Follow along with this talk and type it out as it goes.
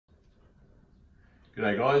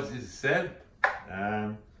G'day guys, this is Seb.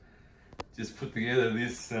 Just put together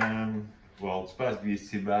this, well, it's supposed to be a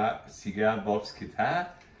cigar box guitar.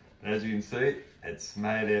 But as you can see, it's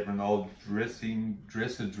made out of an old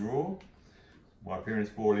dresser drawer. My parents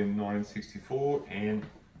bought it in 1964, and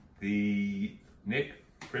the neck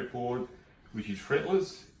fretboard, which is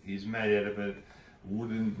fretless, is made out of a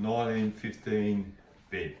wooden 1915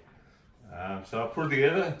 bed. So I put it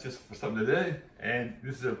together just for something to do, and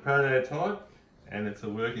this is a prototype and it's a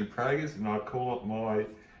work in progress, and I call it my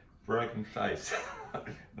broken face.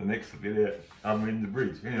 The next video, I'm in the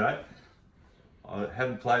bridge. Anyway, I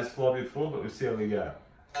haven't played slide before, but we'll see how we go.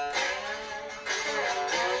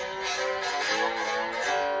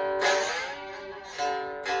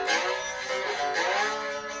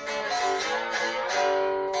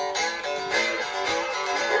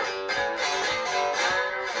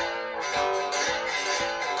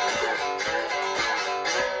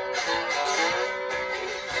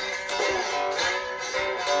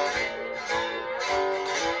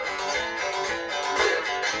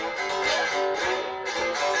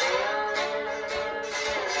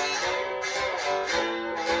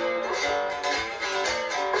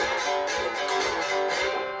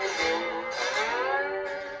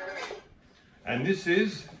 And this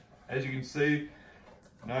is, as you can see,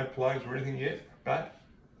 no plugs or anything yet, but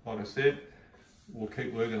like I said, we'll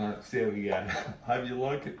keep working on it, see how we go. Hope you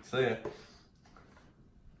like it. See ya.